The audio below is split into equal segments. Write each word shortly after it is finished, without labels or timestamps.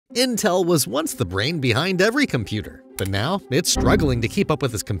Intel was once the brain behind every computer, but now it's struggling to keep up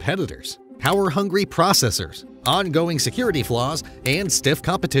with its competitors. Power-hungry processors, ongoing security flaws, and stiff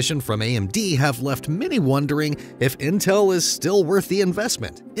competition from AMD have left many wondering if Intel is still worth the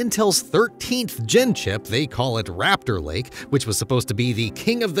investment. Intel's 13th gen chip, they call it Raptor Lake, which was supposed to be the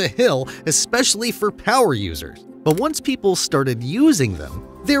king of the hill, especially for power users. But once people started using them,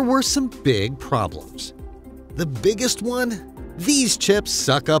 there were some big problems. The biggest one? These chips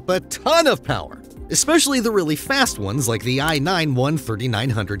suck up a ton of power, especially the really fast ones like the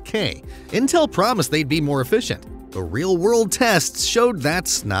i9-13900K. Intel promised they'd be more efficient, but real-world tests showed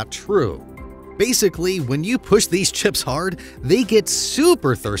that's not true. Basically, when you push these chips hard, they get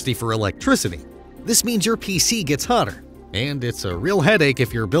super thirsty for electricity. This means your PC gets hotter, and it's a real headache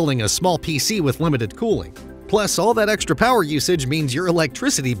if you're building a small PC with limited cooling. Plus, all that extra power usage means your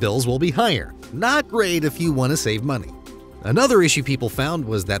electricity bills will be higher. Not great if you want to save money. Another issue people found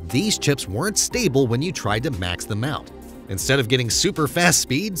was that these chips weren't stable when you tried to max them out. Instead of getting super fast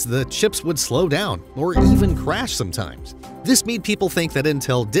speeds, the chips would slow down or even crash sometimes. This made people think that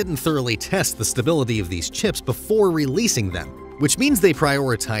Intel didn't thoroughly test the stability of these chips before releasing them, which means they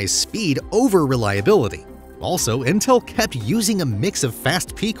prioritize speed over reliability. Also, Intel kept using a mix of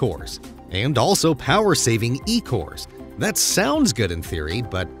fast P cores and also power-saving E cores. That sounds good in theory,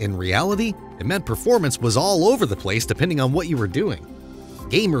 but in reality, it meant performance was all over the place depending on what you were doing.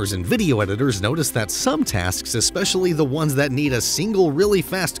 Gamers and video editors noticed that some tasks, especially the ones that need a single really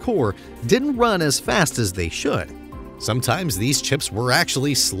fast core, didn't run as fast as they should. Sometimes these chips were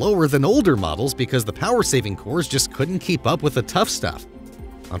actually slower than older models because the power-saving cores just couldn't keep up with the tough stuff.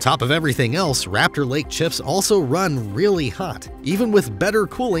 On top of everything else, Raptor Lake chips also run really hot. Even with better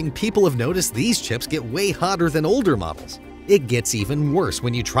cooling, people have noticed these chips get way hotter than older models. It gets even worse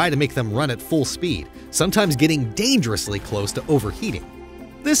when you try to make them run at full speed, sometimes getting dangerously close to overheating.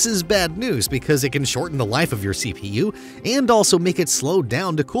 This is bad news because it can shorten the life of your CPU and also make it slow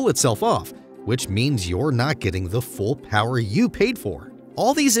down to cool itself off, which means you're not getting the full power you paid for.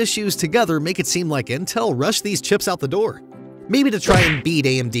 All these issues together make it seem like Intel rushed these chips out the door. Maybe to try and beat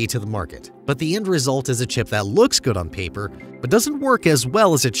AMD to the market, but the end result is a chip that looks good on paper, but doesn't work as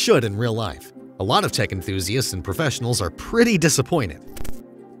well as it should in real life. A lot of tech enthusiasts and professionals are pretty disappointed.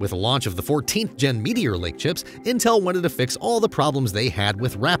 With the launch of the 14th gen Meteor Lake chips, Intel wanted to fix all the problems they had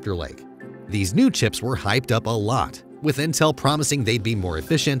with Raptor Lake. These new chips were hyped up a lot, with Intel promising they'd be more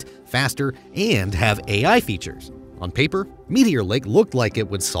efficient, faster, and have AI features. On paper, Meteor Lake looked like it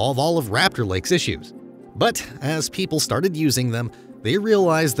would solve all of Raptor Lake's issues. But as people started using them, they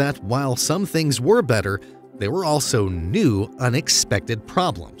realized that while some things were better, there were also new, unexpected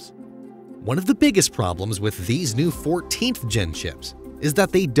problems. One of the biggest problems with these new 14th gen chips is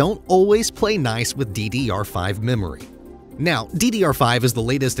that they don't always play nice with DDR5 memory. Now, DDR5 is the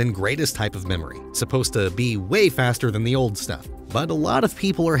latest and greatest type of memory, supposed to be way faster than the old stuff. But a lot of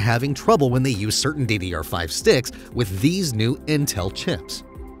people are having trouble when they use certain DDR5 sticks with these new Intel chips.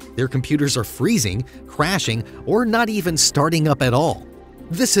 Their computers are freezing, crashing, or not even starting up at all.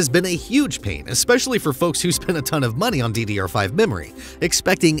 This has been a huge pain, especially for folks who spend a ton of money on DDR5 memory,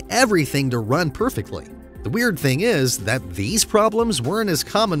 expecting everything to run perfectly. The weird thing is that these problems weren't as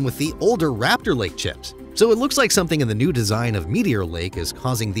common with the older Raptor Lake chips, so it looks like something in the new design of Meteor Lake is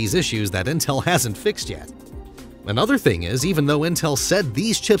causing these issues that Intel hasn't fixed yet. Another thing is, even though Intel said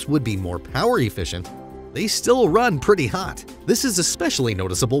these chips would be more power efficient, they still run pretty hot. This is especially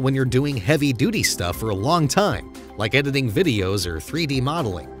noticeable when you're doing heavy-duty stuff for a long time, like editing videos or 3D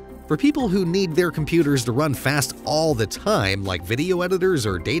modeling. For people who need their computers to run fast all the time, like video editors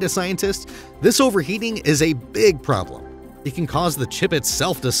or data scientists, this overheating is a big problem. It can cause the chip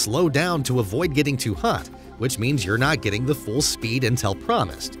itself to slow down to avoid getting too hot, which means you're not getting the full speed Intel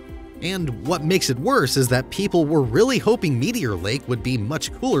promised. And what makes it worse is that people were really hoping Meteor Lake would be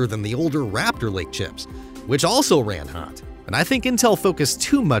much cooler than the older Raptor Lake chips, which also ran hot. And I think Intel focused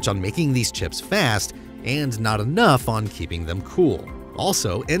too much on making these chips fast and not enough on keeping them cool.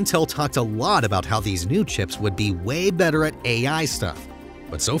 Also, Intel talked a lot about how these new chips would be way better at AI stuff.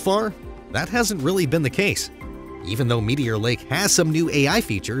 But so far, that hasn't really been the case. Even though Meteor Lake has some new AI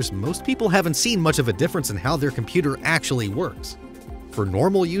features, most people haven't seen much of a difference in how their computer actually works. For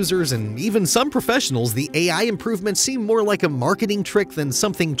normal users and even some professionals, the AI improvements seem more like a marketing trick than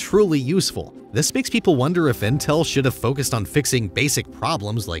something truly useful. This makes people wonder if Intel should have focused on fixing basic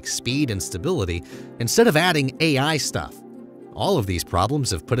problems like speed and stability instead of adding AI stuff. All of these problems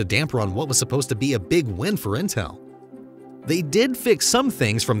have put a damper on what was supposed to be a big win for Intel. They did fix some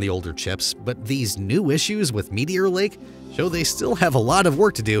things from the older chips, but these new issues with Meteor Lake show they still have a lot of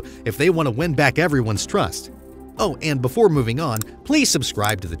work to do if they want to win back everyone's trust. Oh, and before moving on, please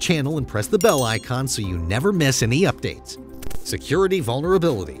subscribe to the channel and press the bell icon so you never miss any updates. Security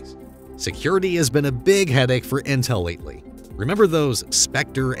vulnerabilities. Security has been a big headache for Intel lately. Remember those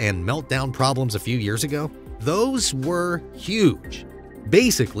Spectre and Meltdown problems a few years ago? Those were huge.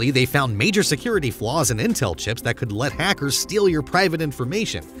 Basically, they found major security flaws in Intel chips that could let hackers steal your private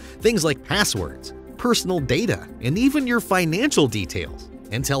information, things like passwords, personal data, and even your financial details.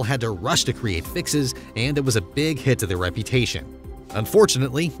 Intel had to rush to create fixes, and it was a big hit to their reputation.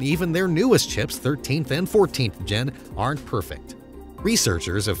 Unfortunately, even their newest chips, 13th and 14th gen, aren't perfect.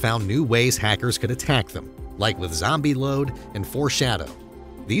 Researchers have found new ways hackers could attack them, like with zombie load and foreshadow.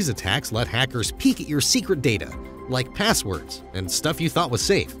 These attacks let hackers peek at your secret data, like passwords and stuff you thought was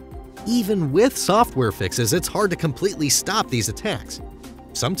safe. Even with software fixes, it's hard to completely stop these attacks.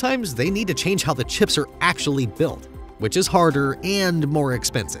 Sometimes they need to change how the chips are actually built, which is harder and more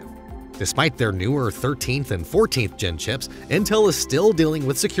expensive. Despite their newer 13th and 14th gen chips, Intel is still dealing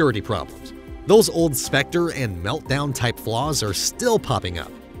with security problems. Those old Spectre and Meltdown type flaws are still popping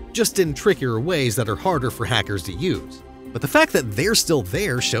up, just in trickier ways that are harder for hackers to use. But the fact that they're still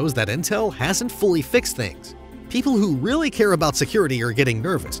there shows that Intel hasn't fully fixed things. People who really care about security are getting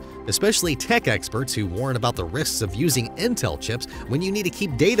nervous, especially tech experts who warn about the risks of using Intel chips when you need to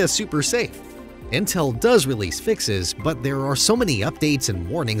keep data super safe. Intel does release fixes, but there are so many updates and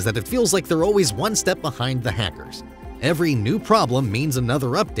warnings that it feels like they're always one step behind the hackers. Every new problem means another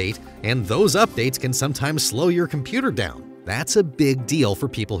update, and those updates can sometimes slow your computer down. That's a big deal for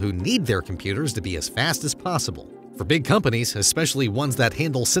people who need their computers to be as fast as possible. For big companies, especially ones that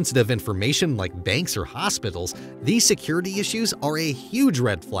handle sensitive information like banks or hospitals, these security issues are a huge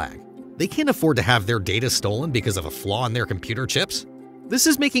red flag. They can't afford to have their data stolen because of a flaw in their computer chips. This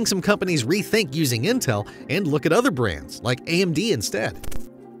is making some companies rethink using Intel and look at other brands like AMD instead.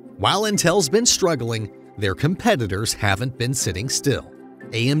 While Intel's been struggling, their competitors haven't been sitting still.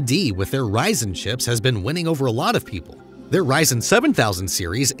 AMD with their Ryzen chips has been winning over a lot of people. Their Ryzen 7000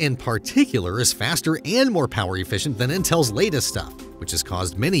 series in particular is faster and more power efficient than Intel's latest stuff, which has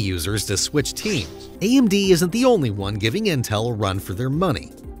caused many users to switch teams. AMD isn't the only one giving Intel a run for their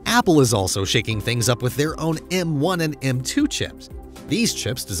money. Apple is also shaking things up with their own M1 and M2 chips. These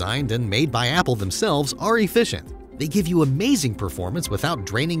chips, designed and made by Apple themselves, are efficient. They give you amazing performance without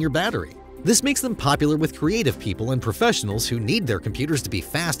draining your battery. This makes them popular with creative people and professionals who need their computers to be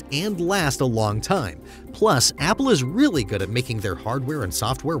fast and last a long time. Plus, Apple is really good at making their hardware and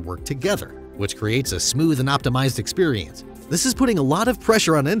software work together, which creates a smooth and optimized experience. This is putting a lot of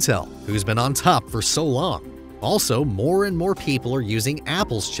pressure on Intel, who's been on top for so long. Also, more and more people are using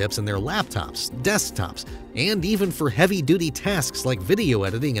Apple's chips in their laptops, desktops, and even for heavy-duty tasks like video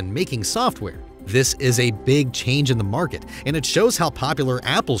editing and making software. This is a big change in the market, and it shows how popular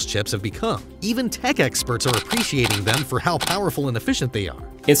Apple's chips have become. Even tech experts are appreciating them for how powerful and efficient they are.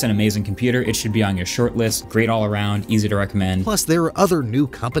 It's an amazing computer. It should be on your short list. Great all around, easy to recommend. Plus, there are other new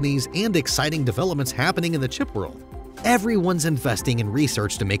companies and exciting developments happening in the chip world. Everyone's investing in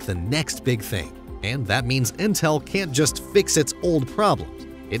research to make the next big thing. And that means Intel can't just fix its old problems.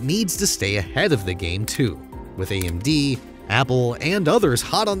 It needs to stay ahead of the game too. With AMD, Apple, and others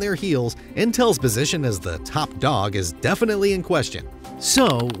hot on their heels, Intel's position as the top dog is definitely in question.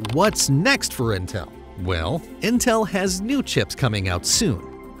 So, what's next for Intel? Well, Intel has new chips coming out soon,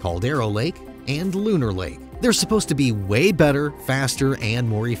 Raptor Lake and Lunar Lake. They're supposed to be way better, faster, and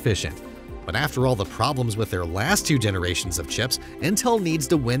more efficient. But after all the problems with their last two generations of chips, Intel needs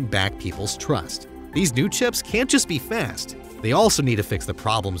to win back people's trust. These new chips can't just be fast. They also need to fix the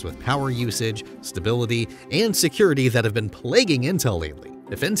problems with power usage, stability, and security that have been plaguing Intel lately.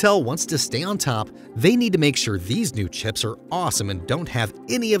 If Intel wants to stay on top, they need to make sure these new chips are awesome and don't have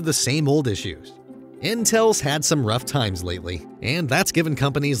any of the same old issues. Intel's had some rough times lately, and that's given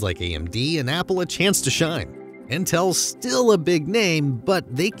companies like AMD and Apple a chance to shine. Intel's still a big name,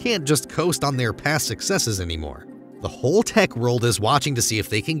 but they can't just coast on their past successes anymore. The whole tech world is watching to see if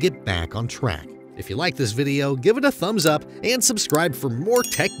they can get back on track. If you like this video, give it a thumbs up and subscribe for more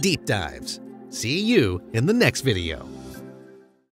tech deep dives. See you in the next video.